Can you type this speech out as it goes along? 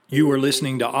You are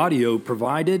listening to audio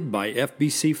provided by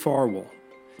FBC Farwell.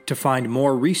 To find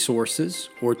more resources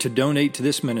or to donate to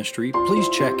this ministry, please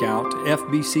check out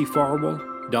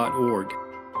fbcfarwell.org.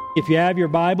 If you have your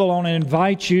Bible, I want to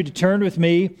invite you to turn with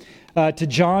me to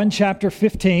John chapter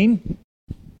 15.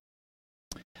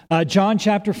 John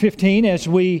chapter 15, as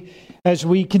we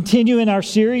continue in our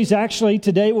series. Actually,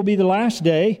 today will be the last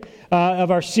day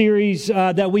of our series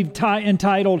that we've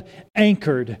entitled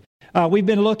Anchored. We've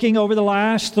been looking over the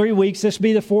last 3 weeks, this will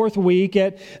be the fourth week,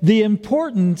 at the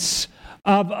importance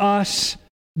of us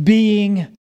being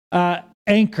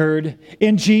anchored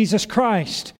in Jesus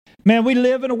Christ. Man, we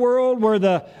live in a world where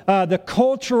the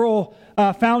cultural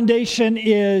foundation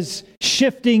is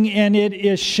shifting and it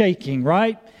is shaking,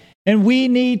 right? And we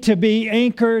need to be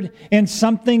anchored in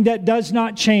something that does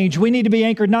not change. We need to be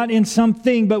anchored not in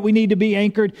something, but we need to be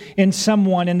anchored in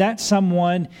someone, and that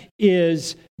someone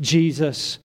is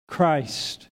Jesus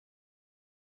Christ.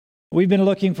 We've been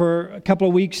looking for a couple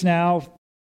of weeks now,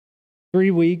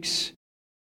 3 weeks,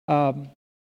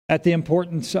 at the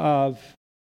importance of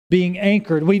being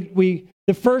anchored.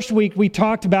 The first week we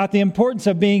talked about the importance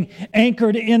of being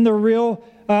anchored in the real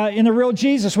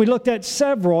Jesus. We looked at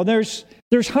several. There's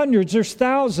hundreds, there's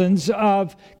thousands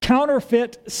of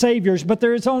counterfeit saviors, but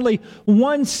there is only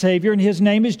one Savior, and His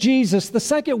name is Jesus. The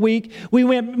second week, we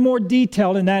went more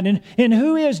detailed in that. And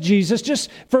who is Jesus? Just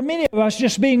for many of us,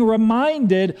 just being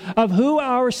reminded of who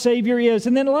our Savior is.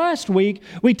 And then last week,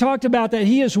 we talked about that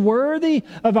He is worthy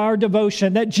of our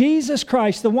devotion, that Jesus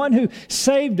Christ, the one who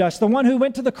saved us, the one who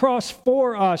went to the cross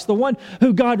for us, the one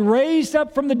who God raised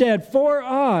up from the dead for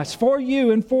us, for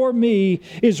you and for me,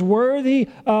 is worthy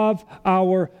of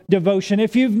our devotion.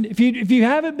 If you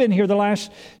haven't been here the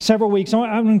last several weeks,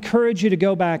 I would encourage you to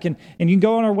go back and you can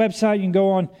go on our website. You can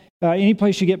go on any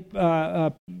place you get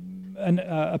a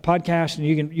podcast, and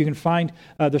you can find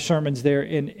the sermons there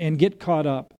and get caught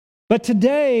up. But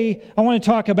today I want to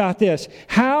talk about this: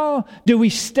 how do we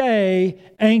stay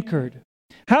anchored?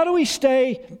 How do we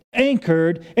stay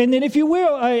anchored? And then, if you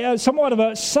will, somewhat of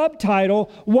a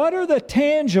subtitle: what are the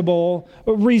tangible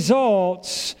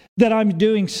results that I'm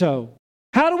doing so?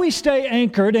 How do we stay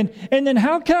anchored? And then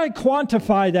how can I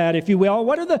quantify that, if you will?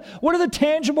 What are the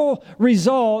tangible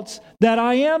results that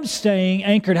I am staying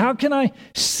anchored? How can I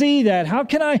see that? How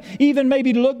can I even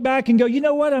maybe look back and go, you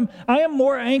know what? I am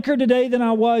more anchored today than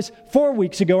I was 4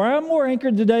 weeks ago. Or I am more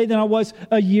anchored today than I was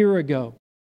a year ago.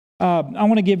 I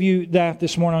want to give you that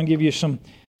this morning. I'll give you some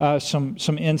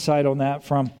insight on that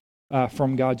from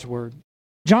God's Word.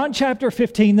 John chapter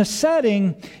 15, the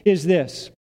setting is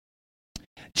this.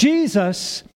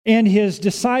 Jesus and His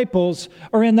disciples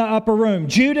are in the upper room.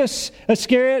 Judas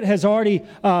Iscariot has already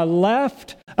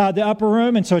left the upper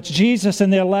room, and so it's Jesus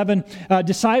and the 11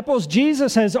 disciples.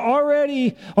 Jesus has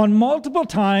already, on multiple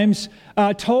times,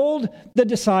 told the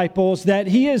disciples that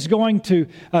He is going to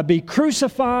be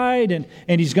crucified and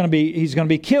He's going to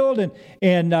be killed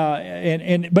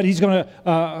but He's going to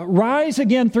rise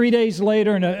again 3 days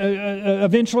later and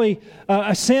eventually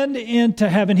ascend into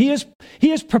heaven. He is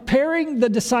preparing the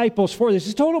disciples for this.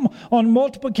 He's told them on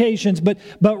multiple occasions, but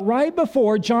right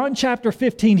before John chapter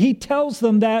 15, He tells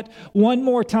them that one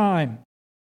more time.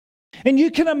 And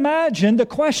you can imagine the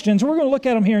questions. We're going to look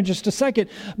at them here in just a second.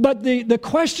 But the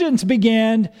questions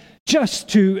began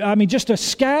just a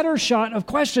scattershot of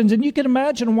questions. And you can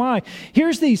imagine why.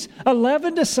 Here's these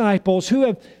 11 disciples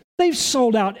they've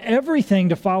sold out everything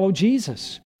to follow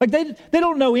Jesus. Like they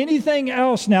don't know anything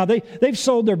else now. They've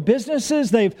sold their businesses.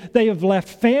 They have left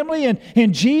family,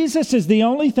 and Jesus is the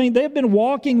only thing. They have been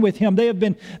walking with Him. They have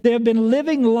been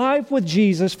living life with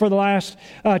Jesus for the last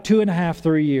 2.5,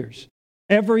 3 years.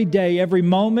 Every day, every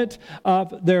moment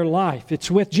of their life,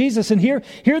 it's with Jesus. And here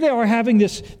they are having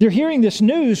this. They're hearing this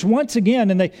news once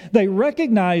again, and they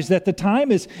recognize that the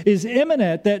time is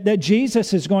imminent. That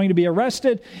Jesus is going to be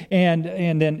arrested and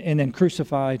then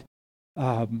crucified.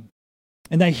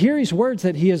 And they hear His words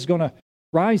that He is going to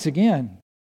rise again.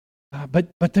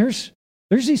 But there's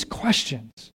these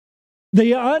questions.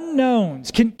 The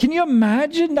unknowns. Can you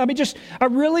imagine? I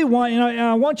really want,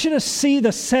 I want you to see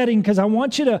the setting, because I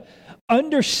want you to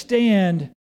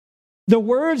understand the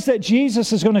words that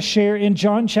Jesus is going to share in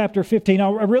John chapter 15. I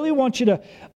really want you to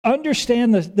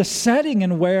understand the setting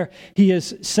and where He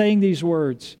is saying these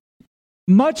words.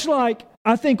 Much like,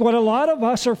 I think, what a lot of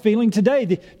us are feeling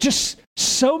today. Just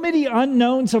so many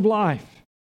unknowns of life.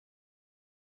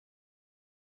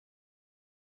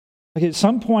 Like at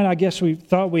some point, I guess we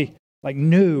thought we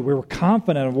knew, we were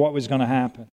confident of what was going to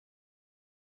happen.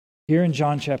 Here in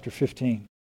John chapter 15,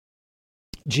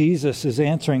 Jesus is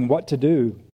answering what to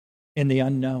do in the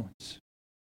unknowns.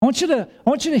 I want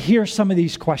you to hear some of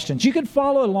these questions. You can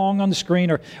follow along on the screen,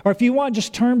 or if you want,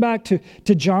 just turn back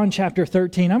to John chapter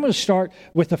 13. I'm going to start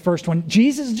with the first one.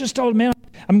 Jesus just told man,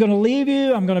 I'm going to leave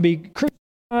you. I'm going to be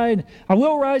crucified. I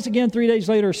will rise again 3 days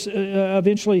later,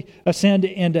 eventually ascend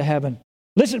into heaven.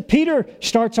 Listen, Peter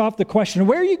starts off the question,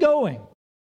 where are you going?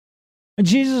 And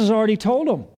Jesus has already told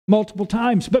him multiple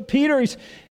times. But parents,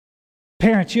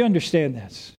 you understand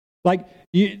this. Like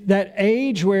that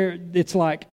age where it's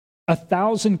like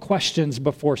 1,000 questions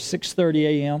before 6:30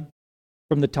 a.m.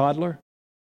 from the toddler.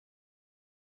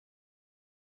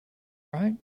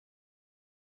 Right?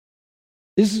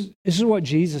 This is what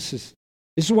Jesus is.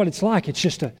 This is what it's like. It's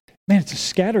just it's a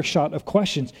scattershot of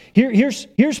questions.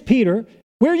 Here's Peter.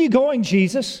 Where are you going,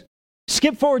 Jesus?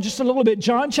 Skip forward just a little bit.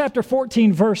 John chapter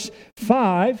 14, verse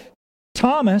 5.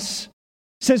 Thomas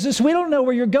says this, we don't know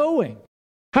where you're going.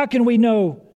 How can we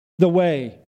know the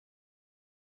way?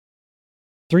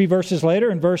 3 verses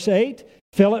later, in verse 8,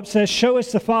 Philip says, show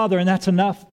us the Father, and that's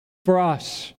enough for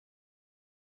us.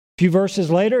 A few verses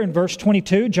later, in verse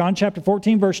 22, John chapter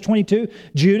 14, verse 22,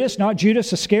 Judas, not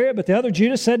Judas Iscariot, but the other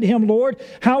Judas, said to him, Lord,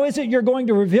 how is it you're going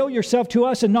to reveal yourself to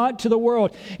us and not to the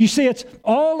world? You see, it's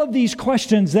all of these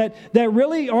questions that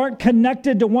really aren't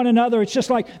connected to one another. It's just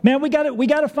like, man, we got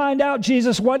to find out,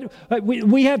 Jesus, what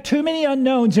we have too many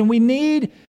unknowns, and we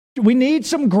need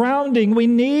some grounding. We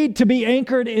need to be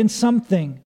anchored in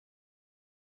something.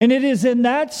 And it is in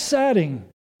that setting,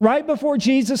 right before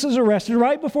Jesus is arrested,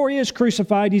 right before he is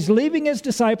crucified, he's leaving his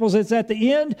disciples. It's at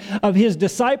the end of his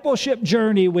discipleship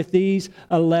journey with these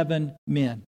 11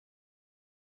 men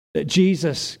that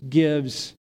Jesus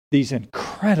gives these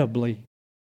incredibly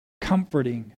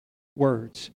comforting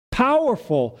words.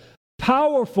 Powerful,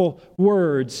 powerful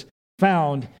words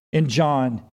found in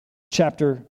John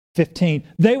chapter 15.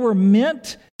 They were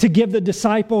meant to give the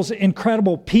disciples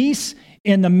incredible peace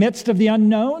in the midst of the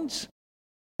unknowns,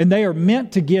 and they are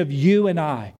meant to give you and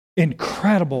I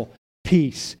incredible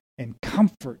peace and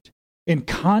comfort and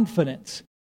confidence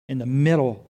in the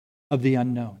middle of the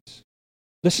unknowns.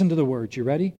 Listen to the words. You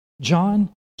ready? John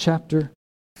chapter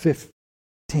 15.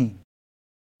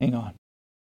 Hang on.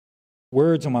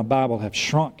 Words on my Bible have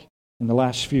shrunk in the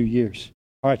last few years.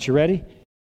 All right, you ready?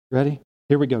 Ready?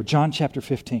 Here we go. John chapter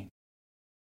 15.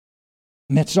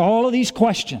 Amidst all of these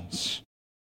questions,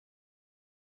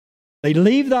 they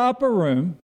leave the upper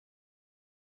room,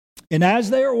 and as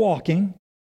they are walking,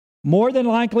 more than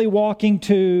likely walking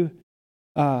to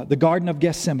the Garden of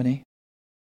Gethsemane,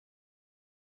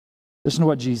 listen to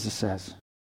what Jesus says.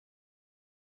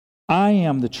 I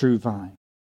am the true vine,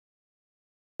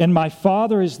 and my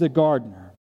Father is the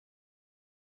gardener.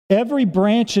 Every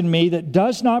branch in me that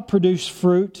does not produce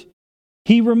fruit,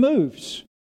 he removes,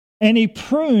 and he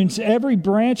prunes every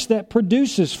branch that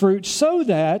produces fruit so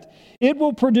that it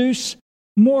will produce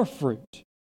more fruit.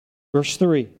 Verse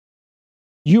 3.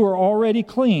 You are already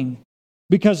clean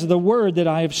because of the word that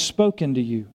I have spoken to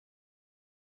you.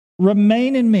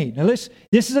 Remain in me. Now this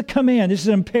is a command. This is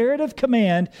an imperative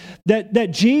command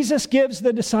that Jesus gives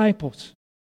the disciples.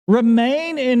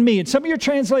 Remain in me. And some of your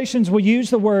translations will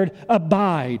use the word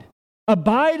abide.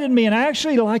 Abide in me. And I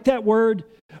actually like that word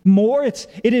more. It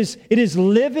is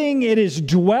living, it is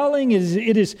dwelling,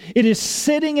 it is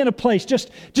sitting in a place.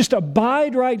 Just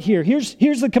abide right here.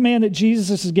 Here's the command that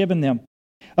Jesus has given them.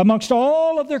 Amongst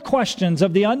all of their questions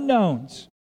of the unknowns,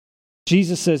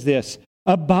 Jesus says this,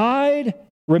 abide,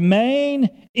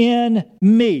 remain in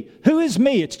me. Who is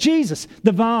me? It's Jesus,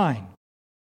 the vine.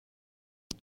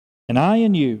 And I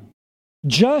in you.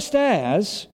 Just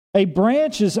as a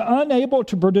branch is unable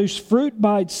to produce fruit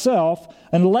by itself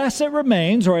unless it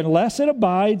remains or unless it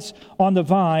abides on the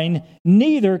vine,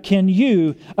 neither can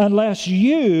you unless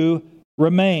you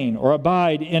remain or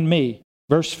abide in me.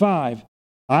 Verse 5,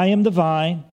 I am the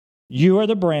vine, you are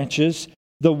the branches.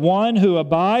 The one who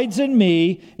abides in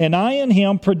me and I in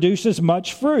him produces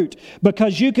much fruit,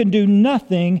 because you can do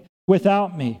nothing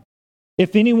without me.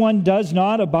 If anyone does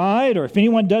not abide, or if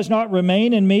anyone does not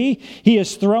remain in me, he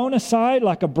is thrown aside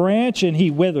like a branch and he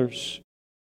withers.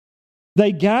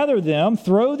 They gather them,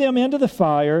 throw them into the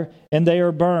fire, and they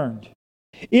are burned.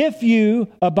 If you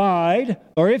abide,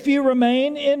 or if you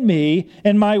remain in me,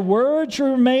 and my words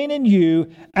remain in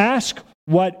you, ask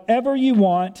whatever you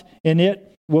want, and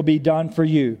it will be done for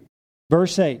you.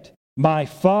 Verse 8, my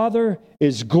Father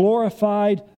is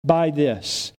glorified by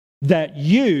this, that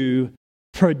you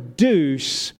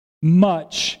produce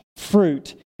much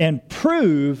fruit and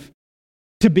prove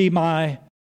to be my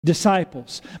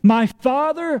disciples. My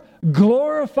Father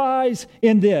glorifies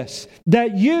in this,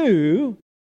 that you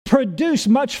produce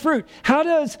much fruit. How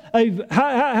does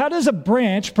a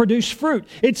branch produce fruit?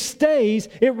 It stays,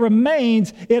 it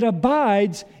remains, it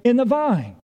abides in the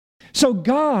vine. So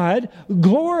God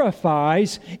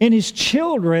glorifies in His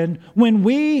children when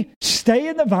we stay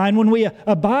in the vine, when we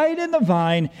abide in the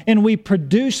vine, and we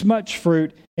produce much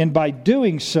fruit. And by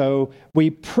doing so,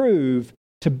 we prove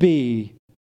to be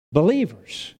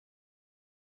believers.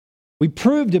 We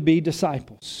prove to be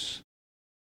disciples.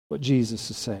 What Jesus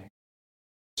is saying.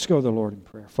 Let's go to the Lord in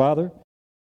prayer. Father,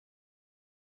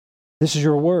 this is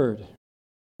your word.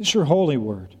 This is your holy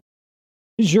word.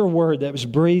 This is your word that was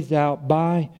breathed out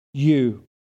by you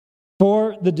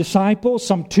for the disciples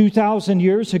some 2,000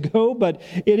 years ago, but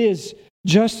it is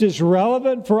just as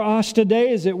relevant for us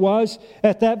today as it was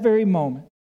at that very moment.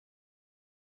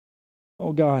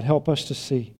 Oh God, help us to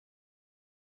see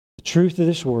the truth of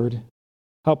this word.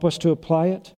 Help us to apply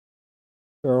it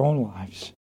to our own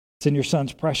lives. It's in your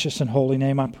Son's precious and holy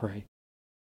name I pray.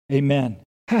 Amen.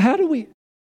 How do we...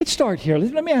 Let's start here.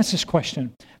 Let me ask this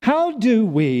question. How do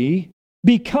we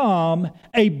become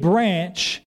a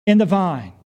branch in the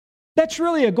vine? That's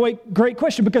really a great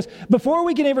question, because before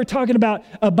we can ever talking about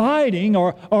abiding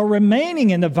or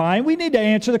remaining in the vine, we need to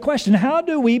answer the question, how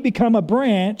do we become a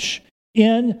branch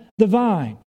in the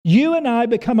vine? You and I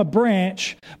become a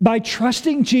branch by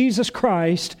trusting Jesus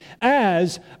Christ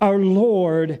as our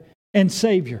Lord and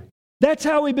Savior. That's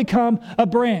how we become a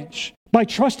branch, by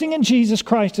trusting in Jesus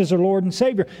Christ as our Lord and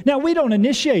Savior. Now, we don't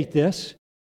initiate this.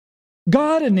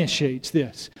 God initiates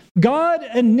this. God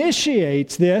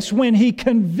initiates this when He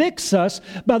convicts us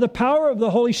by the power of the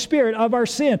Holy Spirit of our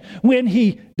sin. When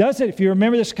He does it, if you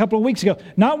remember this a couple of weeks ago,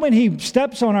 not when He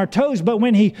steps on our toes, but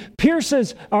when He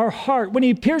pierces our heart. When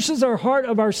He pierces our heart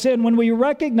of our sin, when we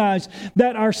recognize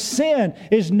that our sin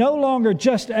is no longer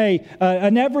just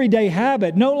an everyday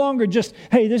habit, no longer just,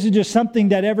 hey, this is just something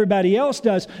that everybody else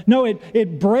does. No,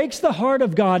 it breaks the heart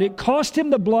of God. It cost Him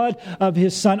the blood of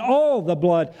His Son, all the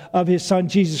blood of His Son,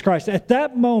 Jesus Christ. At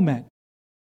that moment,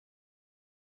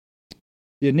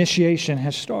 the initiation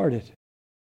has started.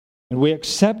 And we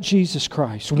accept Jesus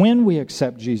Christ. When we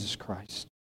accept Jesus Christ,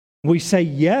 we say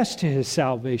yes to His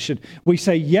salvation. We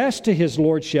say yes to His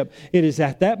lordship. It is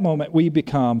at that moment we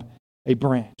become a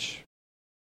branch.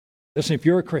 Listen, if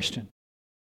you're a Christian,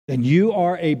 then you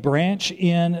are a branch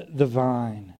in the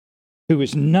vine, who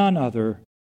is none other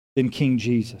than King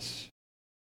Jesus.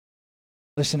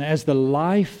 Listen, as the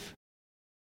life,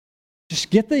 just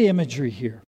get the imagery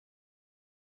here.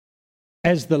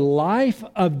 As the life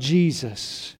of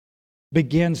Jesus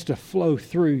begins to flow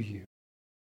through you,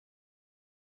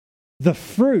 the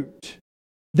fruit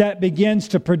that begins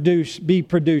to be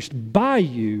produced by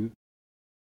you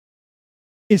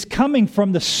is coming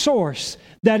from the source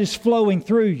that is flowing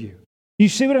through you. You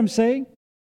see what I'm saying?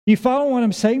 You follow what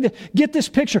I'm saying? Get this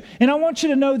picture. And I want you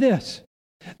to know this.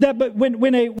 But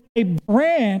when a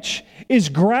branch is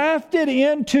grafted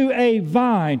into a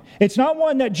vine, it's not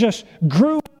one that just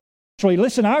grew.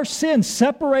 Listen, our sin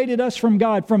separated us from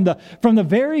God, from the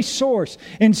very source.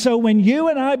 And so when you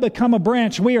and I become a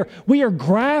branch, we are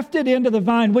grafted into the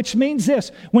vine, which means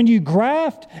this. When you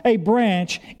graft a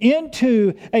branch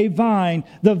into a vine,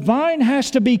 the vine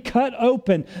has to be cut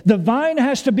open. The vine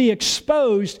has to be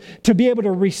exposed to be able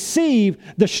to receive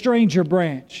the stranger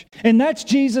branch. And that's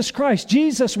Jesus Christ.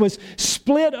 Jesus was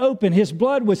split open. His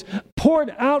blood was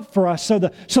poured out for us so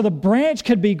the branch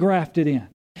could be grafted in.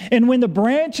 And when the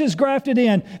branch is grafted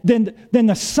in, then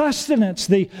the sustenance,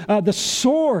 the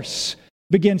source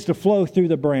begins to flow through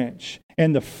the branch.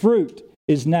 And the fruit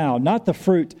is now not the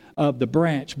fruit of the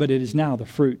branch, but it is now the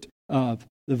fruit of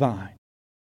the vine.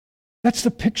 That's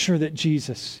the picture that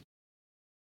Jesus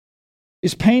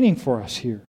is painting for us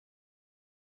here.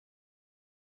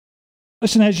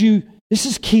 Listen, this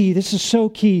is key, this is so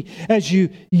key, as you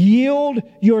yield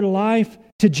your life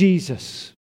to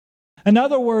Jesus. In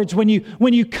other words, when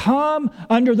you come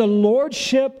under the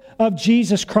lordship of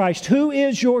Jesus Christ, who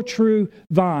is your true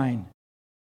vine,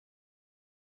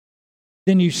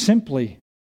 then you simply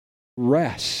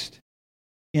rest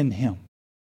in Him.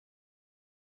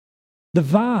 The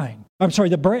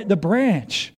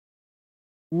branch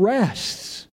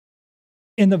rests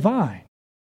in the vine.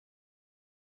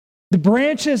 The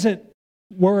branch isn't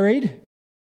worried.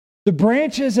 The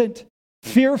branch isn't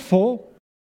fearful.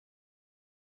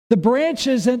 The branch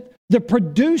isn't the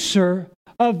producer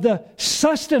of the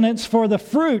sustenance for the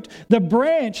fruit. The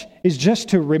branch is just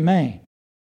to remain.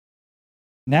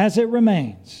 And as it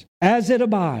remains, as it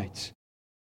abides,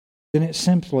 then it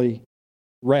simply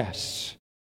rests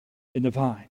in the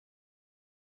vine.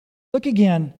 Look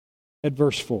again at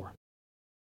verse 4.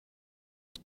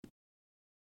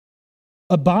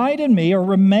 abide in me or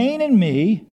remain in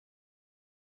me,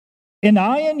 and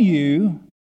I in you,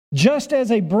 just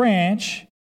as a branch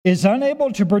is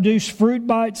unable to produce fruit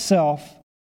by itself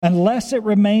unless it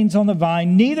remains on the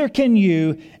vine, neither can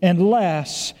you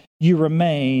unless you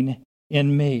remain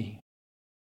in me.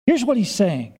 Here's what he's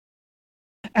saying.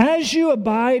 As you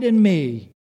abide in me,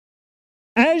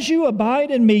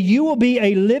 you will be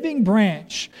a living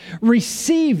branch,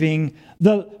 receiving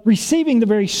the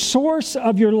very source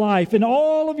of your life, and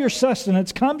all of your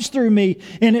sustenance comes through me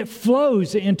and it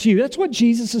flows into you. That's what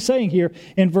Jesus is saying here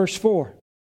in verse 4.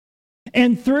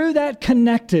 And through that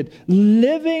connected,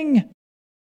 living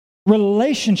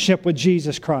relationship with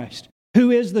Jesus Christ,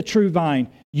 who is the true vine,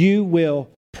 you will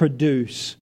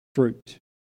produce fruit.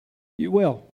 You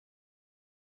will.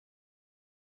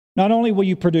 Not only will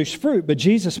you produce fruit, but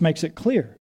Jesus makes it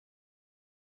clear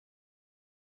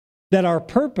that our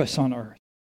purpose on earth,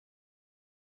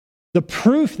 the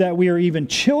proof that we are even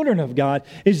children of God,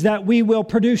 is that we will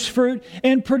produce fruit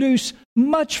and produce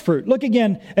much fruit. Look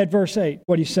again at verse 8.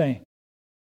 What he's saying.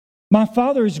 My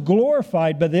Father is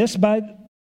glorified by this, by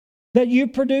that you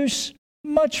produce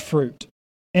much fruit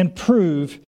and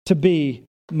prove to be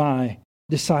my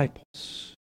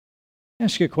disciples.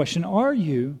 Ask you a question. Are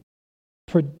you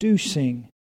producing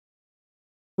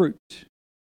fruit?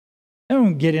 I'm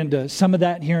going to get into some of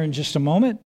that here in just a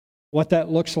moment, what that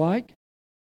looks like.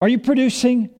 Are you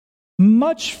producing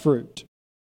much fruit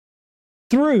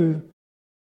through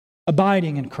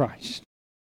abiding in Christ?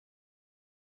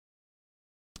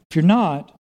 If you're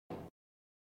not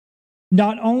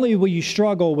only will you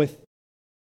struggle with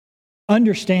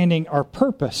understanding our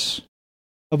purpose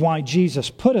of why Jesus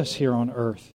put us here on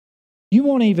earth, you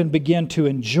won't even begin to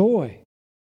enjoy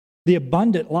the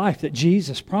abundant life that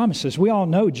Jesus promises. We all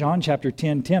know John chapter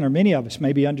 10:10, or many of us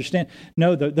maybe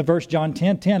know the verse John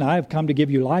 10:10, I have come to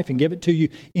give you life and give it to you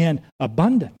in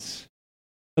abundance.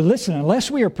 But listen,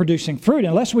 unless we are producing fruit,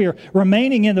 unless we are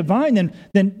remaining in the vine,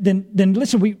 then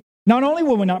listen, not only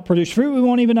will we not produce fruit, we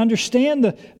won't even understand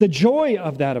the joy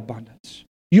of that abundance.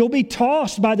 You'll be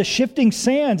tossed by the shifting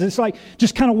sands. It's like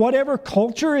just kind of whatever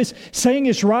culture is saying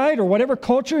is right or whatever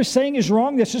culture is saying is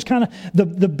wrong. That's just kind of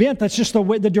the bent. That's just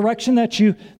the direction that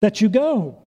you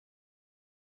go.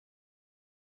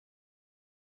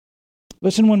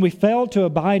 Listen, when we fail to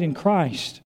abide in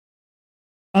Christ,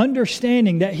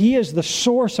 understanding that He is the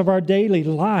source of our daily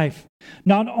life,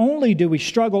 not only do we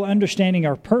struggle understanding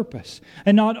our purpose,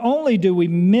 and not only do we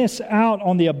miss out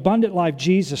on the abundant life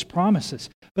Jesus promises,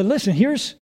 but listen,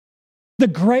 here's the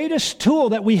greatest tool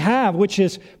that we have, which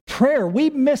is prayer.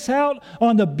 We miss out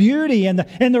on the beauty and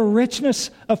the richness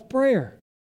of prayer.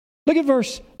 Look at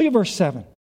verse 7.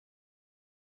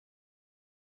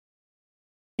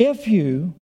 If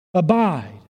you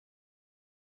abide,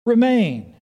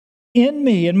 remain in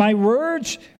me, and my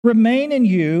words remain in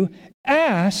you,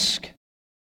 ask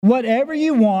whatever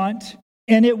you want,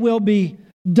 and it will be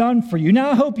done for you. Now,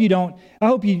 I hope you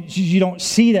don't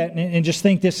see that and just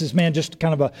think this is, just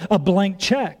kind of a blank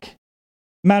check.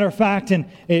 Matter of fact, and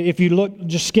if you look,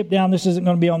 just skip down. This isn't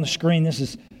going to be on the screen. This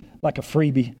is like a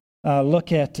freebie.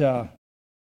 Look at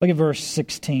verse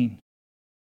 16.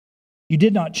 You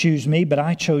did not choose me, but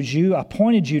I chose you,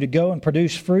 appointed you to go and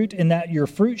produce fruit, and that your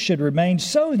fruit should remain,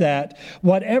 so that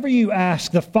whatever you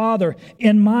ask the Father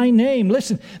in my name.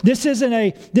 Listen, this isn't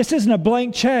a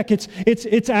blank check.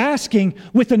 It's asking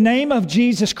with the name of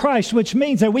Jesus Christ, which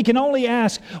means that we can only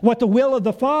ask what the will of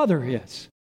the Father is.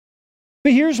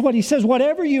 But here's what He says: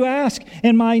 whatever you ask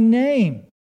in my name,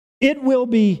 it will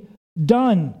be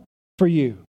done for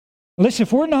you. Listen,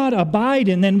 if we're not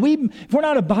abiding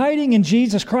in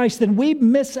Jesus Christ, then we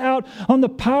miss out on the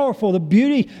powerful, the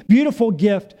beautiful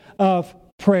gift of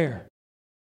prayer.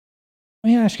 Let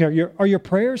me ask you, are your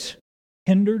prayers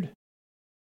hindered?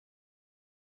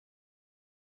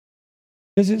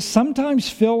 Does it sometimes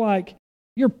feel like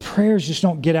your prayers just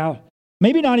don't get out?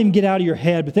 Maybe not even get out of your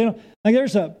head, but they don't. Like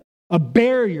there's a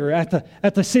barrier at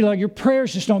the ceiling. Like your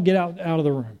prayers just don't get out of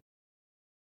the room.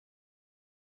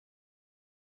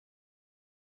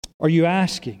 Are you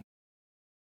asking?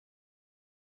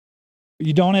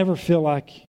 You don't ever feel like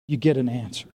you get an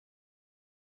answer.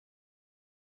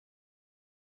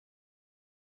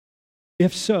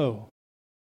 If so,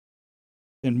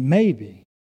 then maybe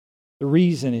the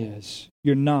reason is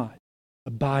you're not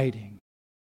abiding in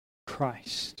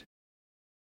Christ.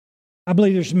 I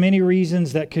believe there's many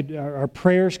reasons that our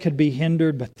prayers could be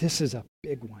hindered, but this is a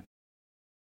big one.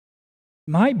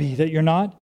 It might be that you're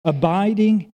not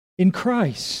abiding in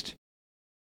Christ.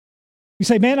 You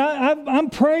say, man,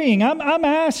 I'm praying, I'm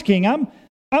asking, I'm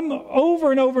over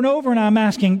and over and over, and I'm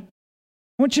asking.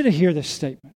 I want you to hear this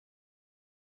statement.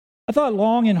 I thought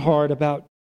long and hard about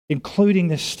including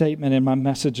this statement in my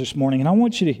message this morning, and I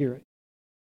want you to hear it.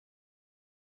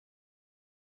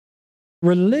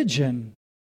 Religion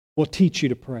will teach you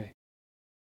to pray.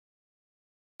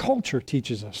 Culture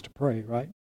teaches us to pray, right?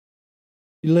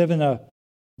 You live in a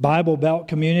Bible Belt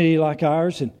community like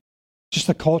ours, and just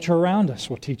the culture around us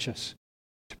will teach us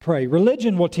to pray.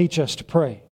 Religion will teach us to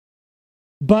pray.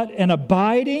 But an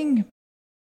abiding,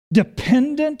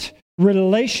 dependent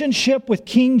relationship with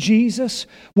King Jesus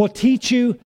will teach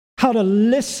you how to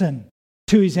listen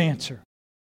to His answer.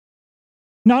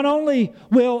 Not only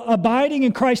will abiding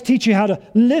in Christ teach you how to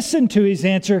listen to His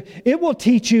answer, it will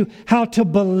teach you how to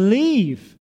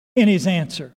believe in His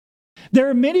answer.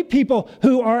 There are many people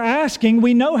who are asking,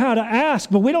 we know how to ask,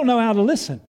 but we don't know how to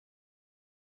listen.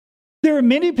 There are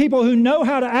many people who know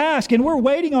how to ask, and we're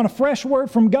waiting on a fresh word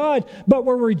from God, but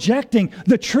we're rejecting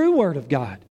the true word of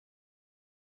God.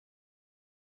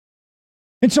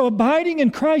 And so abiding in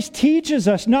Christ teaches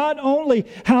us not only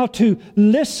how to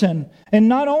listen and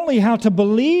not only how to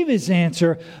believe His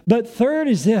answer, but third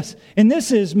is this, and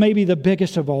this is maybe the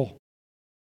biggest of all.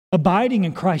 Abiding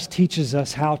in Christ teaches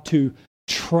us how to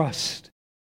trust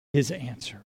His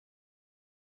answer.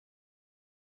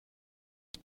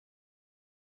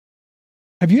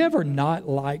 Have you ever not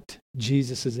liked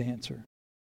Jesus' answer?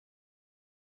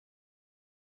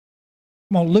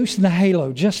 Come on, loosen the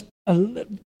halo just a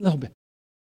little bit.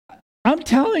 I'm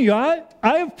telling you, I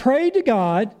have prayed to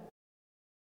God,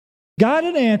 got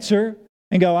an answer,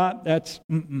 and go,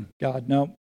 God,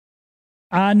 no.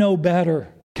 I know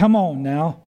better. Come on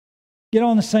now. Get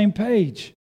on the same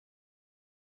page.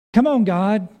 Come on,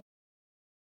 God.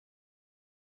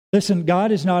 Listen,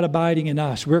 God is not abiding in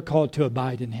us. We're called to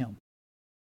abide in Him.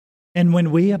 And when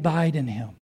we abide in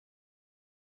Him,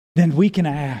 then we can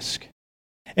ask.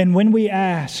 And when we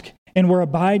ask and we're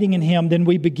abiding in Him, then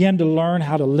we begin to learn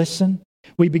how to listen.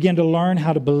 We begin to learn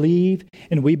how to believe.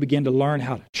 And we begin to learn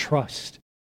how to trust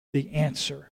the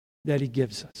answer that He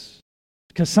gives us.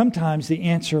 Because sometimes the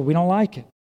answer, we don't like it.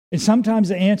 And sometimes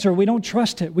the answer, we don't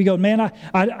trust it. We go, man,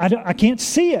 I can't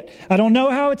see it. I don't know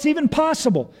how it's even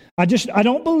possible. I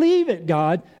don't believe it,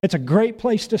 God. It's a great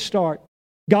place to start.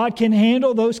 God can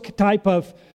handle those type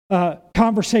of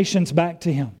conversations back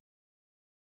to Him.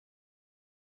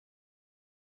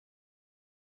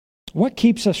 What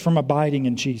keeps us from abiding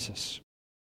in Jesus?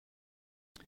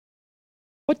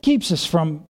 What keeps us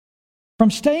from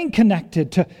staying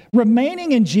connected to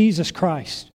remaining in Jesus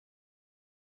Christ?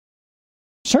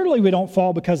 Certainly we don't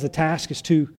fall because the task is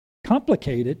too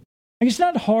complicated. Like, it's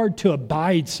not hard to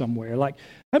abide somewhere. Like,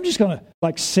 I'm just going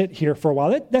to sit here for a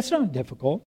while. That's not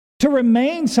difficult. To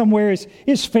remain somewhere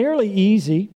is fairly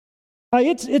easy.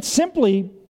 It's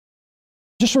simply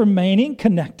just remaining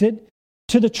connected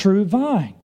to the true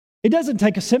vine. It doesn't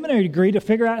take a seminary degree to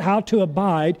figure out how to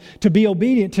abide, to be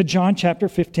obedient to John chapter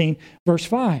 15, verse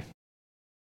 5.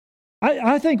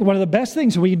 I think one of the best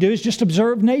things we can do is just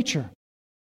observe nature.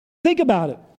 Think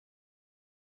about it.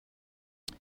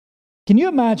 Can you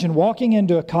imagine walking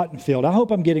into a cotton field? I hope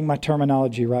I'm getting my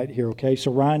terminology right here, okay?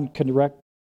 So Ryan can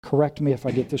correct me if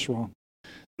I get this wrong.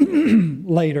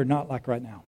 Later, not like right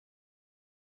now.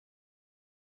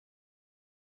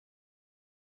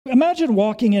 Imagine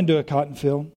walking into a cotton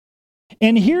field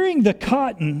and hearing the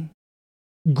cotton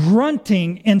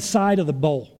grunting inside of the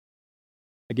boll.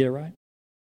 I get it right?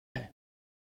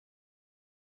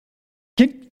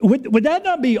 Okay. Would that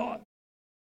not be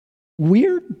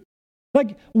weird?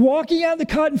 Like walking out of the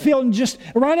cotton field and just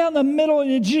right out in the middle,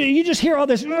 and you just hear all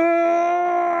this,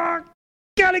 gotta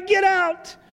get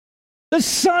out. The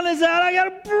sun is out. I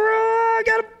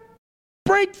gotta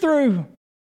break through.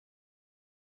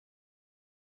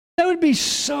 That would be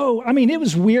it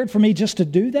was weird for me just to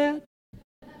do that.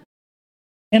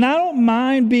 And I don't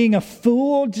mind being a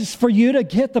fool just for you to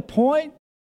get the point.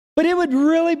 But it would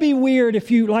really be weird if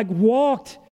you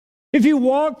walked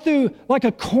through like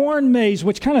a corn maze,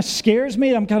 which kind of scares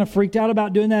me. I'm kind of freaked out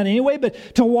about doing that anyway. But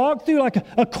to walk through like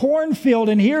a cornfield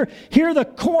and hear the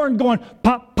corn going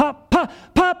pop, pop, pop,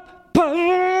 pop,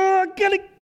 pop. Gotta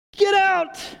get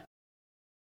out.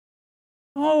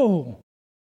 Oh.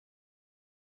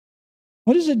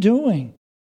 What is it doing?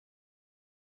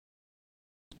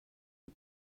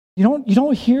 You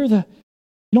don't hear the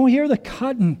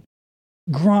cotton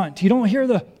grunt. You don't hear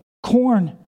the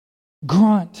corn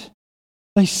grunt.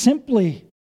 They simply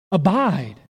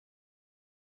abide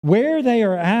where they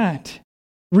are at,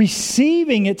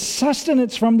 receiving its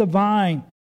sustenance from the vine.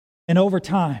 And over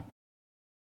time,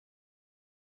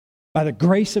 by the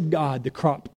grace of God, the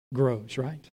crop grows,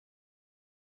 right?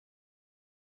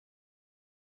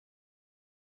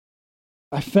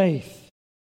 By faith,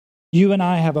 You and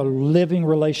I have a living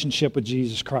relationship with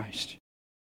Jesus Christ.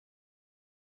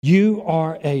 You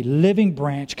are a living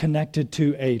branch connected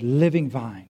to a living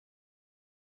vine.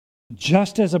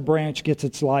 Just as a branch gets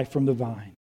its life from the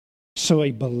vine, so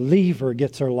a believer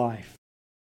gets their life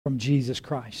from Jesus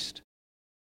Christ,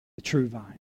 the true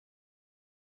vine.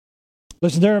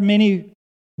 Listen, there are many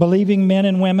believing men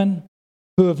and women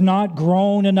who have not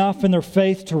grown enough in their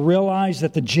faith to realize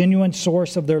that the genuine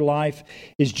source of their life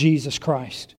is Jesus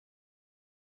Christ.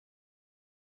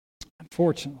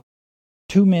 Unfortunately,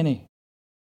 too many.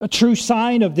 A true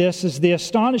sign of this is the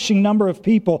astonishing number of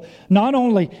people, not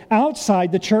only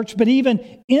outside the church, but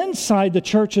even inside the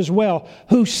church as well,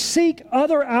 who seek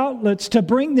other outlets to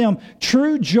bring them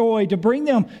true joy, to bring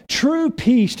them true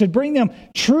peace, to bring them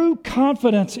true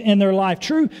confidence in their life,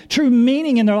 true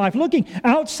meaning in their life, looking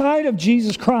outside of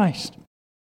Jesus Christ.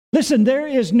 Listen, there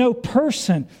is no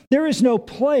person, there is no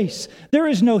place, there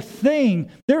is no thing,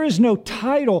 there is no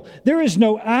title, there is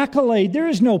no accolade, there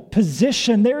is no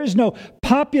position, there is no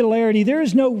popularity, there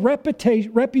is no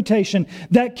reputation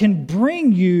that can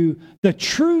bring you the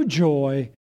true joy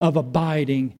of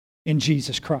abiding in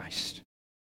Jesus Christ.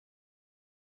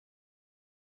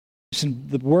 Listen,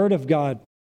 the Word of God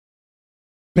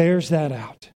bears that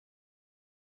out.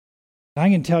 I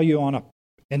can tell you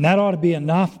and that ought to be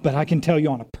enough, but I can tell you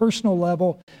on a personal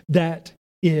level, that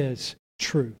is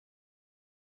true.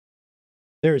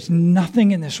 There is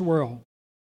nothing in this world.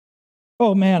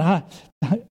 Oh man, I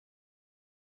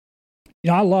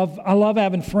love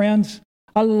having friends.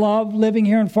 I love living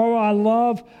here in Farwell. I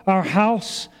love our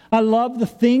house. I love the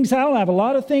things. I don't have a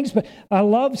lot of things, but I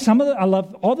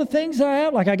love all the things I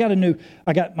have. Like I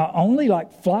got my only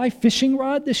fly fishing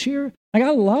rod this year.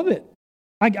 I love it.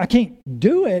 I can't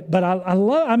do it, but I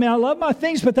love my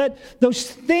things, but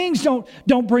those things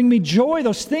don't bring me joy.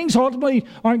 Those things ultimately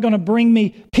aren't going to bring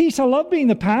me peace. I love being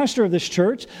the pastor of this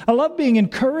church. I love being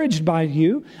encouraged by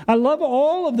you. I love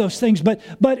all of those things, but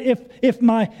if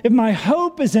my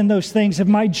hope is in those things, if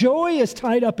my joy is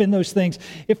tied up in those things,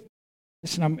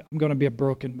 listen, I'm going to be a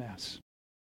broken mess.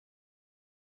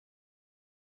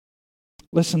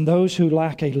 Listen, those who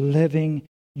lack a living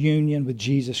union with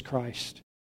Jesus Christ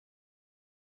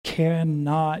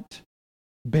cannot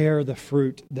bear the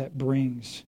fruit that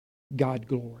brings God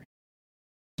glory.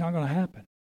 It's not going to happen.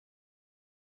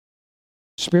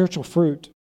 Spiritual fruit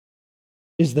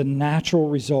is the natural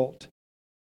result.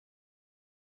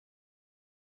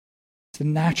 It's the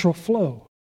natural flow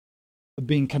of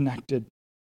being connected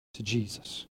to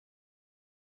Jesus.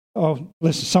 Oh,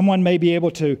 listen, someone may be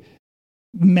able to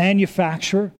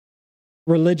manufacture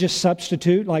religious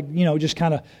substitute, just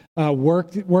kind of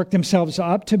work themselves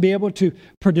up to be able to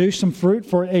produce some fruit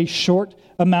for a short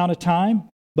amount of time,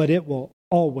 but it will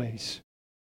always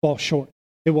fall short.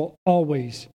 It will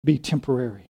always be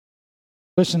temporary.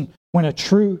 Listen, when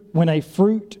a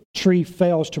fruit tree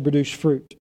fails to produce fruit,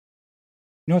 you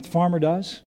know what the farmer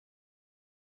does?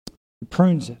 He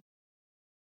prunes it.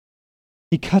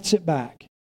 He cuts it back,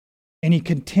 and he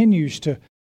continues to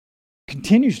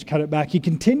cut it back. He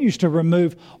continues to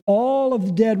remove all of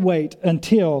the dead weight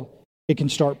until it can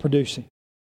start producing.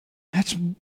 As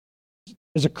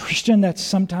a Christian, that's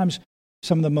sometimes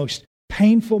some of the most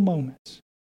painful moments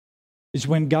is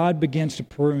when God begins to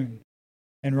prune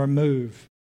and remove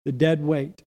the dead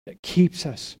weight that keeps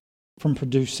us from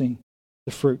producing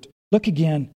the fruit. Look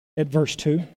again at verse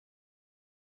 2.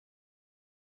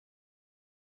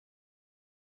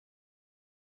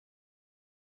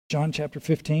 John chapter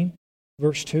 15.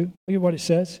 Verse 2, look at what it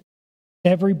says.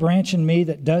 Every branch in me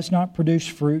that does not produce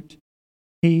fruit,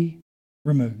 He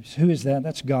removes. Who is that?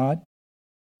 That's God.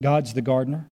 God's the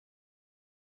gardener.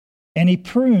 And He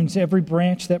prunes every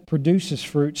branch that produces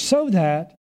fruit so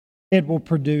that it will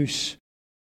produce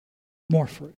more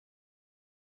fruit.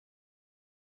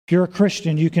 If you're a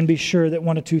Christian, you can be sure that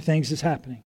one of two things is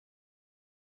happening.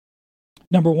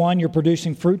 Number one, you're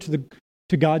producing fruit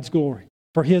to God's glory,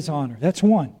 for His honor. That's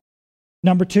one.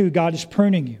 Number two, God is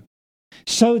pruning you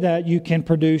so that you can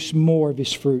produce more of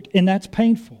His fruit. And that's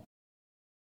painful.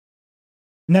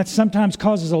 And that sometimes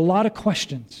causes a lot of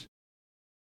questions.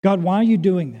 God, why are you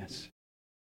doing this?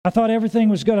 I thought everything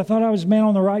was good. I thought I was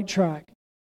on the right track.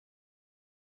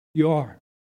 You are.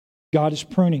 God is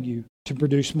pruning you to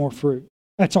produce more fruit.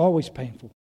 That's always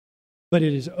painful. But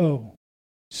it is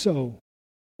so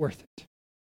worth it.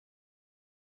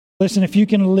 Listen, if you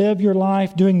can live your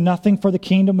life doing nothing for the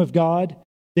kingdom of God,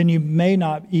 then you may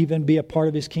not even be a part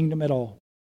of His kingdom at all.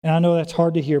 And I know that's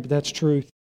hard to hear, but that's truth.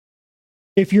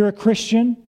 If you're a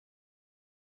Christian,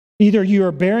 either you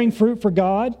are bearing fruit for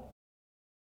God,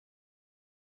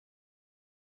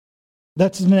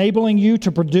 that's enabling you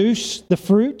to produce the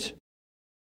fruit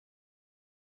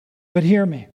But hear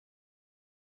me.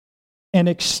 An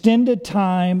extended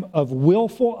time of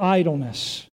willful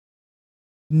idleness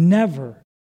never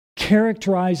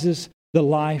characterizes the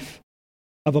life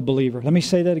of a believer. Let me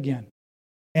say that again.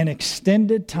 An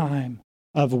extended time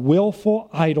of willful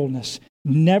idleness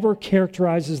never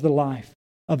characterizes the life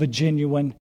of a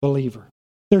genuine believer.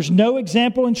 There's no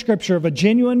example in Scripture of a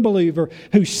genuine believer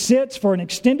who sits for an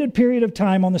extended period of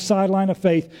time on the sideline of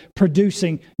faith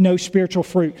producing no spiritual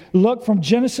fruit. Look from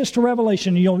Genesis to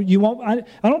Revelation. I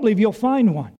don't believe you'll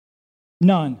find one.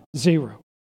 None. Zero.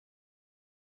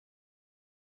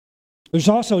 There's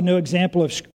also no example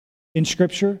in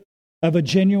Scripture of a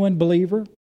genuine believer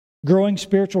growing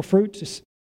spiritual fruit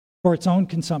for its own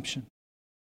consumption.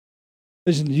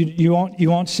 Listen, you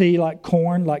won't see like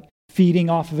corn like feeding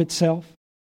off of itself.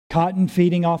 Cotton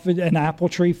feeding off of an apple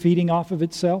tree feeding off of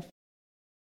itself.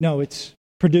 No, it's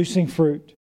producing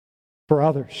fruit for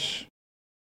others.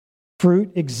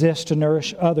 Fruit exists to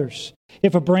nourish others.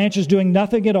 If a branch is doing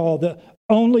nothing at all, the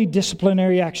only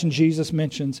disciplinary action Jesus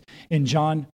mentions in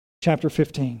John chapter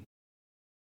 15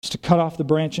 is to cut off the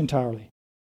branch entirely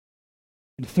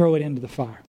and throw it into the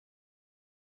fire.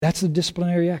 That's the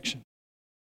disciplinary action.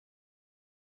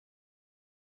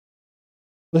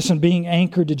 Listen, being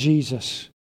anchored to Jesus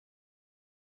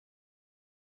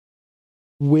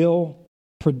will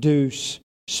produce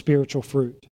spiritual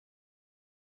fruit.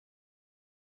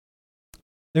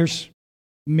 There's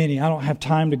many. I don't have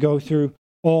time to go through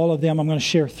all of them. I'm going to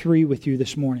share 3 with you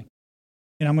this morning,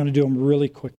 and I'm going to do them really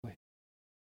quickly.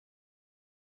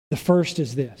 The first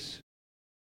is this: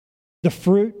 the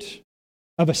fruit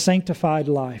of a sanctified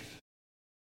life.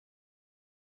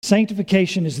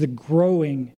 Sanctification is the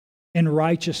growing in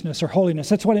righteousness or holiness.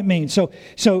 That's what it means.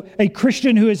 So a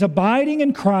Christian who is abiding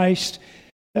in Christ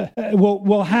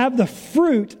will have the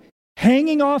fruit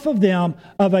hanging off of them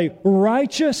of a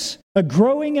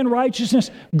growing in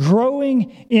righteousness, growing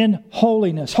in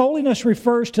holiness. Holiness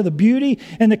refers to the beauty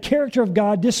and the character of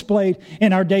God displayed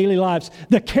in our daily lives.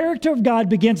 The character of God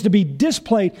begins to be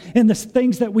displayed in the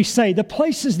things that we say, the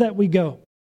places that we go.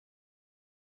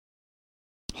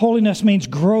 Holiness means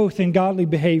growth in godly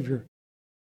behavior.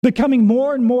 Becoming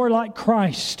more and more like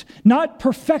Christ. Not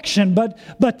perfection, but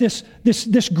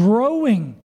this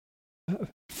growing,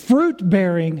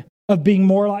 fruit-bearing of being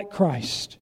more like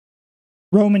Christ.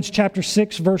 Romans chapter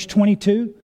 6, verse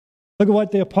 22. Look at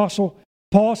what the Apostle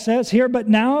Paul says here. But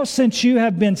now, since you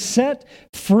have been set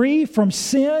free from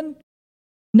sin,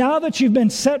 now that you've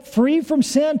been set free from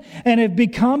sin and have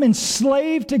become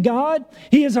enslaved to God,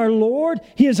 He is our Lord,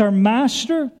 He is our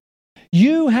Master,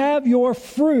 you have your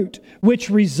fruit, which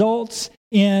results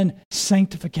in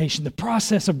sanctification, the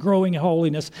process of growing in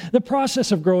holiness, the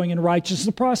process of growing in righteousness,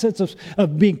 the process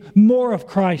of being more of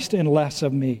Christ and less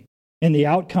of me. And the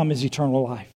outcome is eternal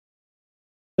life.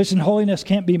 Listen, holiness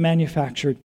can't be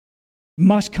manufactured. It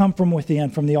must come from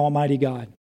within, from the Almighty God.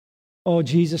 Oh,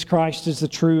 Jesus Christ is the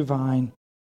true vine,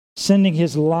 sending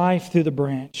His life through the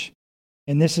branch.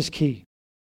 And this is key.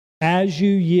 As you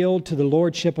yield to the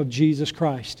Lordship of Jesus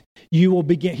Christ, you will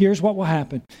begin, here's what will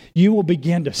happen. You will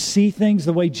begin to see things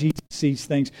the way Jesus sees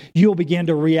things. You'll begin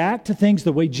to react to things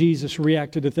the way Jesus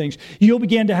reacted to things. You'll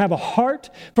begin to have a heart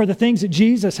for the things that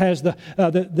Jesus has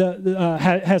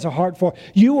has a heart for.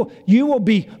 You will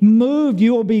be moved.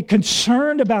 You will be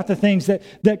concerned about the things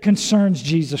that concerns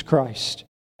Jesus Christ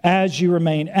as you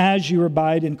remain, as you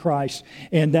abide in Christ.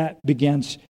 And that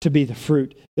begins to be the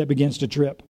fruit that begins to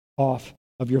drip off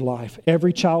of your life.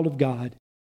 Every child of God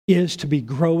is to be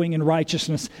growing in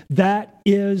righteousness. That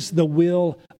is the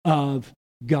will of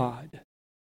God.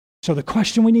 So the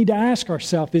question we need to ask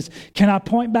ourselves is, can I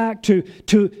point back to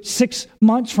 6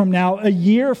 months from now, a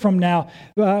year from now,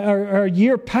 or a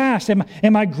year past?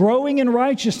 Am I growing in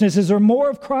righteousness? Is there more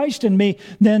of Christ in me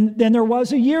than there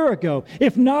was a year ago?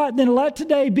 If not, then let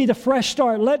today be the fresh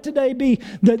start. Let today be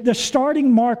the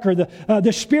starting marker,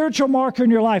 the spiritual marker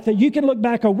in your life, that you can look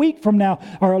back a week from now,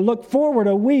 or look forward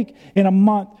a week, in a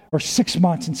month, or 6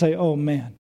 months, and say, oh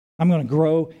man, I'm going to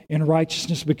grow in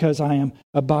righteousness because I am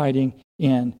abiding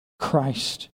in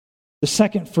Christ. The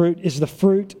second fruit is the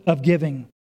fruit of giving.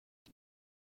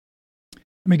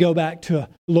 Let me go back to a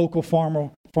local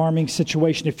farming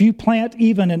situation. If you plant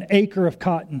even an acre of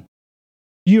cotton,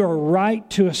 you are right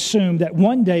to assume that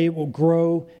one day it will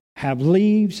grow, have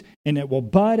leaves, and it will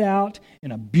bud out,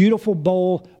 and a beautiful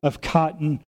bowl of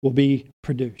cotton will be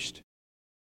produced.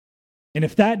 And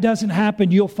if that doesn't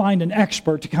happen, you'll find an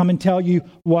expert to come and tell you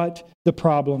what the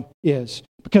problem is.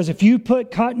 Because if you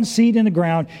put cotton seed in the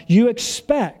ground, you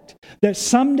expect that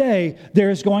someday there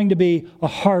is going to be a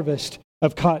harvest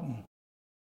of cotton.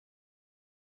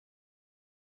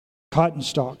 Cotton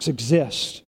stalks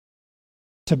exist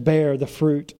to bear the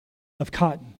fruit of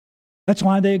cotton. That's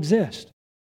why they exist.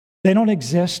 They don't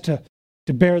exist to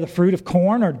bear the fruit of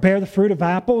corn or bear the fruit of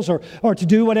apples or to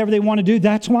do whatever they want to do.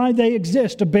 That's why they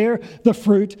exist, to bear the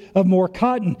fruit of more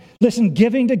cotton. Listen,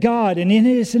 giving to God and in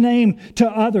His name to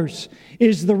others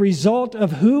is the result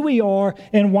of who we are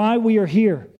and why we are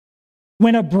here.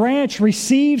 When a branch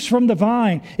receives from the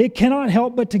vine, it cannot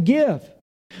help but to give.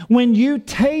 When you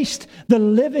taste the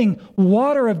living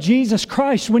water of Jesus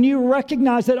Christ, when you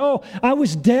recognize that, oh, I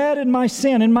was dead in my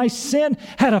sin, and my sin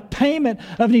had a payment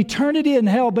of an eternity in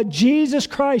hell, but Jesus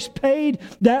Christ paid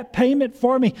that payment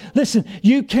for me. Listen,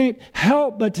 you can't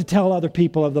help but to tell other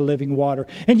people of the living water,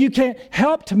 and you can't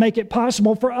help to make it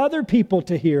possible for other people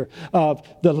to hear of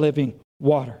the living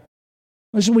water.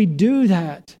 As we do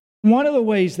that, one of the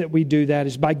ways that we do that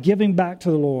is by giving back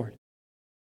to the Lord.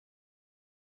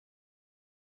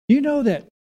 You know that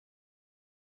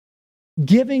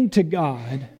giving to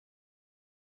God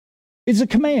is a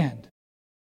command.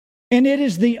 And it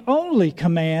is the only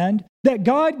command that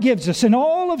God gives us in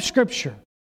all of Scripture.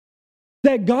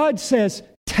 That God says,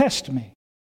 test me.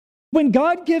 When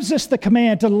God gives us the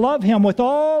command to love Him with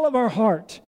all of our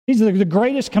heart, He's the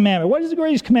greatest commandment. What is the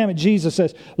greatest commandment? Jesus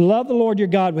says, love the Lord your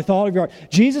God with all of your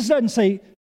heart. Jesus doesn't say,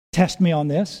 test me on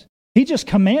this. He just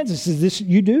commands us, this,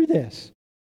 you do this.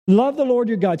 Love the Lord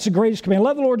your God. It's the greatest command.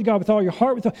 Love the Lord your God with all your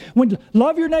heart.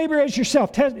 Love your neighbor as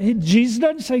yourself. Jesus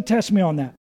doesn't say, test me on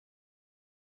that.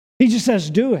 He just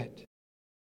says, do it.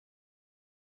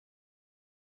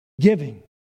 Giving.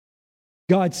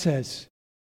 God says,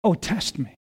 oh, test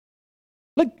me.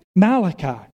 Look,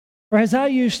 Malachi. Or as I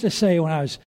used to say when I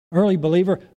was an early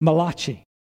believer, Malachi.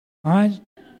 All right?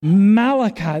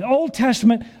 Malachi, the Old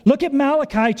Testament. Look at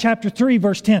Malachi chapter 3,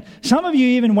 verse 10. Some of you,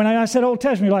 even when I said Old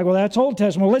Testament, you're like, well, that's Old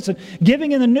Testament. Well, listen,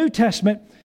 giving in the New Testament,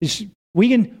 we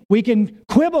can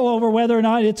quibble over whether or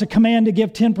not it's a command to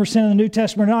give 10% of the New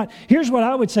Testament or not. Here's what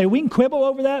I would say. We can quibble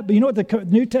over that, but you know what the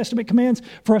New Testament commands?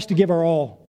 For us to give our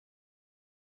all.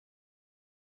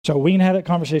 So we can have that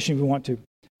conversation if we want to,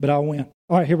 but I'll win.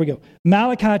 All right, here we go.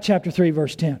 Malachi chapter 3,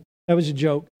 verse 10. That was a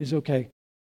joke. It's okay.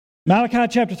 Malachi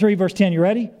chapter 3, verse 10. You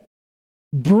ready?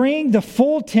 Bring the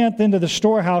full tenth into the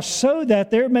storehouse so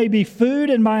that there may be food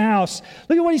in my house.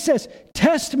 Look at what he says.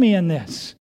 Test me in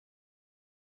this.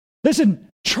 Listen,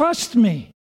 trust me.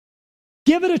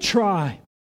 Give it a try.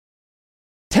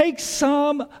 Take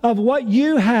some of what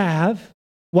you have,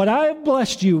 what I have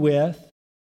blessed you with,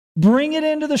 bring it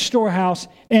into the storehouse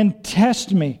and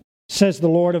test me, says the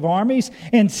Lord of armies,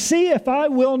 and see if I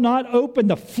will not open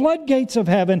the floodgates of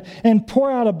heaven and pour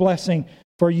out a blessing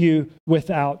for you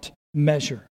without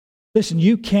measure. Listen,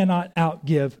 you cannot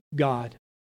outgive God.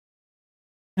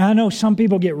 Now, I know some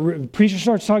people preacher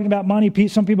starts talking about money.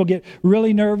 Some people get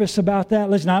really nervous about that.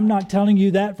 Listen, I'm not telling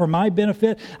you that for my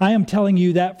benefit. I am telling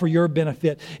you that for your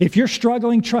benefit. If you're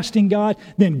struggling trusting God,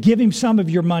 then give Him some of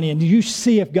your money and you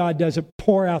see if God doesn't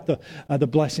pour out the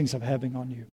blessings of heaven on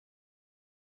you.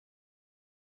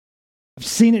 I've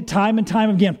seen it time and time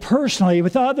again, personally,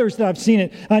 with others that I've seen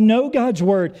it. I know God's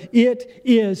Word. It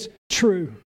is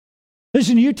true.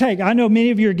 Listen, I know many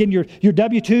of you are getting your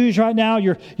W-2s right now.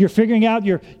 You're figuring out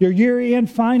your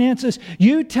year-end finances.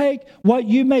 You take what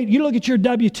you made. You look at your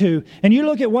W-2 and you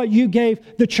look at what you gave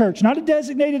the church. Not a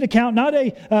designated account, not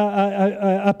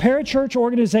a parachurch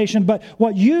organization, but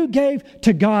what you gave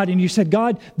to God. And you said,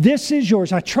 God, this is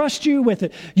yours. I trust you with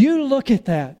it. You look at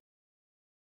that.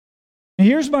 And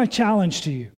here's my challenge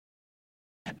to you.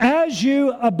 As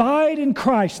you abide in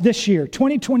Christ this year,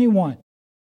 2021,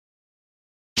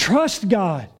 trust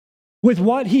God with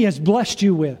what He has blessed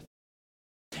you with.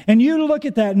 And you look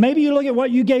at that, and maybe you look at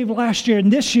what you gave last year,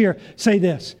 and this year say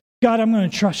this, God, I'm going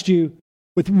to trust you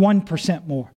with 1%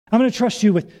 more. I'm going to trust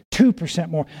you with 2%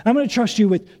 more. I'm going to trust you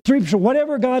with 3%.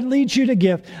 Whatever God leads you to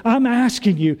give, I'm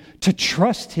asking you to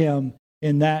trust Him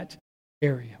in that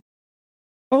area.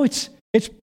 Oh,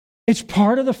 it's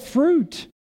part of the fruit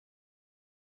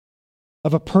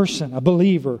of a person, a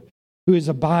believer who is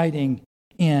abiding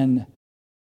in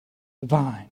the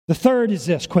vine. The third is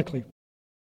this, quickly.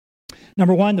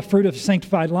 Number one, the fruit of a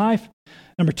sanctified life.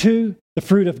 Number two, the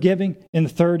fruit of giving. And the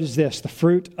third is this, the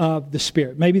fruit of the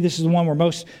Spirit. Maybe this is the one we're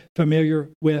most familiar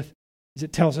with, as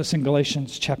it tells us in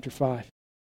Galatians chapter 5.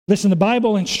 Listen, the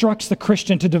Bible instructs the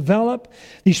Christian to develop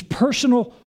these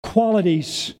personal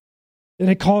qualities that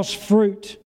it calls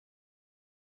fruit.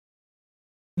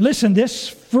 Listen, this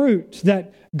fruit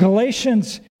that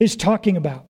Galatians is talking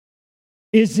about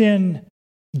is in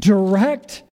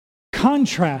direct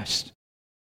contrast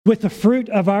with the fruit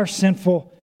of our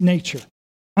sinful nature.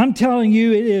 I'm telling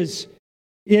you, it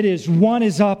is one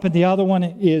is up and the other one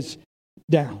is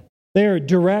down. They are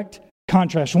direct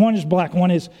contrast. One is black,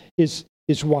 one is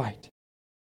white.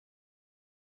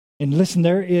 And listen,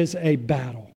 there is a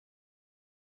battle.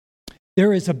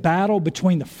 There is a battle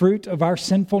between the fruit of our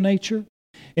sinful nature,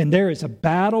 and there is a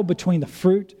battle between the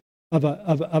fruit of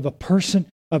a person,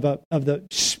 of the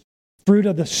fruit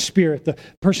of the Spirit, the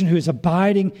person who is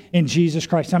abiding in Jesus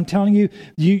Christ. I'm telling you,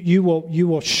 you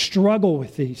will struggle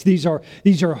with these. These are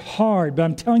hard, but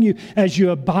I'm telling you, as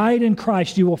you abide in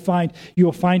Christ, you will find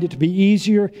it to be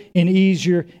easier and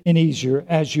easier and easier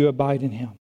as you abide in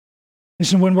Him.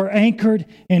 Listen, when we're anchored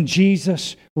in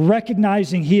Jesus,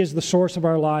 recognizing He is the source of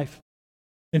our life,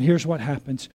 then here's what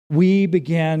happens. We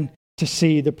begin to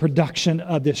see the production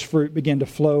of this fruit begin to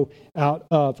flow out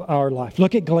of our life.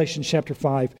 Look at Galatians chapter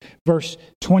 5, verse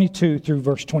 22 through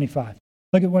verse 25.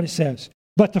 Look at what it says.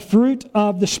 But the fruit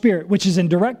of the Spirit, which is in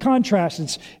direct contrast,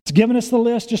 it's given us the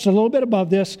list just a little bit above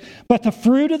this, but the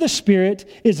fruit of the Spirit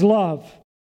is love.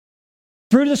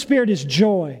 Fruit of the Spirit is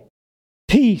joy,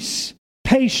 peace,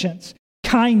 patience,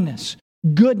 kindness,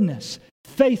 goodness,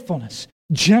 faithfulness,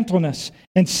 gentleness,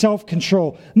 and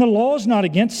self-control. And the law is not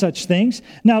against such things.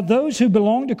 Now those who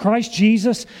belong to Christ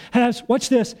Jesus have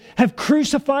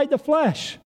crucified the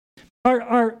flesh.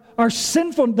 Our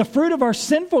sinful, the fruit of our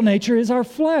sinful nature is our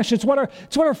flesh. It's what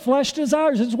our flesh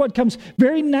desires. It's what comes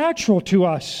very natural to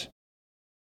us.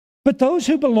 But those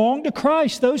who belong to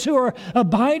Christ, those who are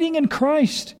abiding in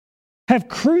Christ, have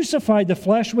crucified the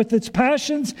flesh with its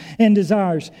passions and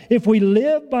desires. If we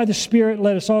live by the Spirit,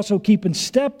 let us also keep in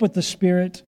step with the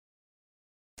Spirit.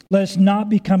 Let us not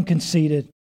become conceited,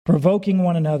 provoking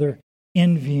one another,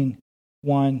 envying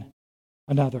one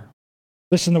another.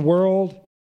 Listen, the world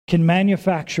can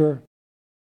manufacture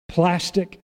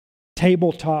plastic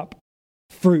tabletop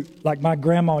fruit like my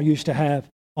grandma used to have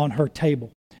on her table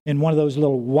in one of those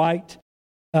little white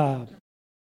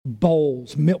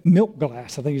bowls, milk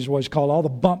glass, I think is what it's called. All the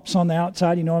bumps on the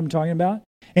outside, you know what I'm talking about?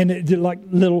 And it did like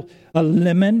a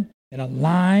lemon and a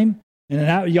lime.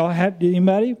 And y'all have,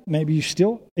 anybody? Maybe you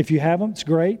still, if you have them, it's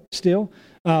great still.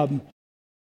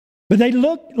 But they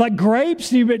look like grapes.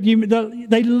 They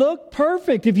look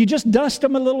perfect. If you just dust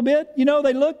them a little bit, you know,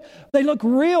 they look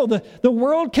real. The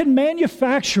world can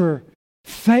manufacture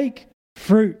fake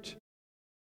fruit.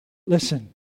 Listen,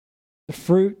 the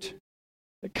fruit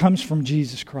that comes from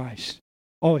Jesus Christ,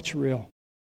 oh, it's real.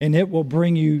 And it will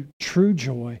bring you true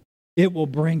joy. It will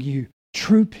bring you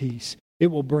true peace.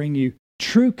 It will bring you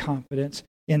true confidence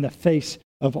in the face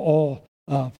of all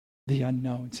of the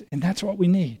unknowns. And that's what we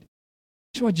need.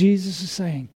 That's what Jesus is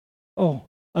saying. Oh,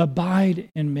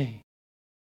 abide in me.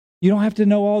 You don't have to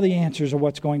know all the answers of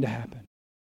what's going to happen.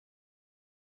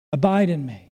 Abide in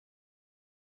me.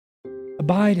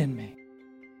 Abide in me.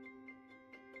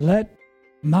 Let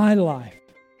my life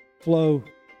flow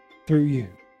through you.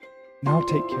 And I'll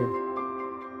take care of it.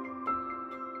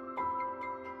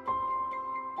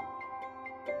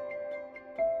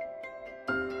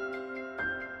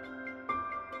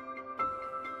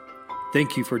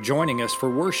 Thank you for joining us for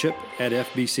worship at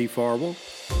FBC Farwell.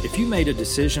 If you made a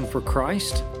decision for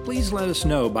Christ, please let us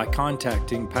know by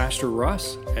contacting Pastor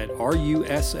Russ at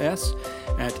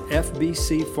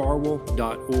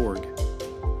russ@fbcfarwell.org.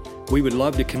 We would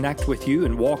love to connect with you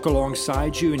and walk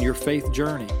alongside you in your faith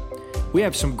journey. We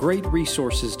have some great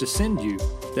resources to send you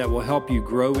that will help you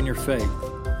grow in your faith.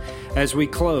 As we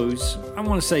close, I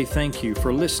want to say thank you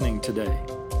for listening today.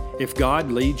 If God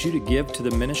leads you to give to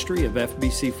the ministry of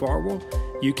FBC Farwell,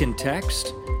 you can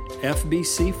text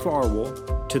FBC Farwell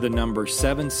to the number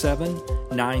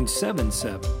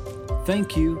 77977.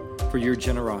 Thank you for your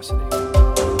generosity.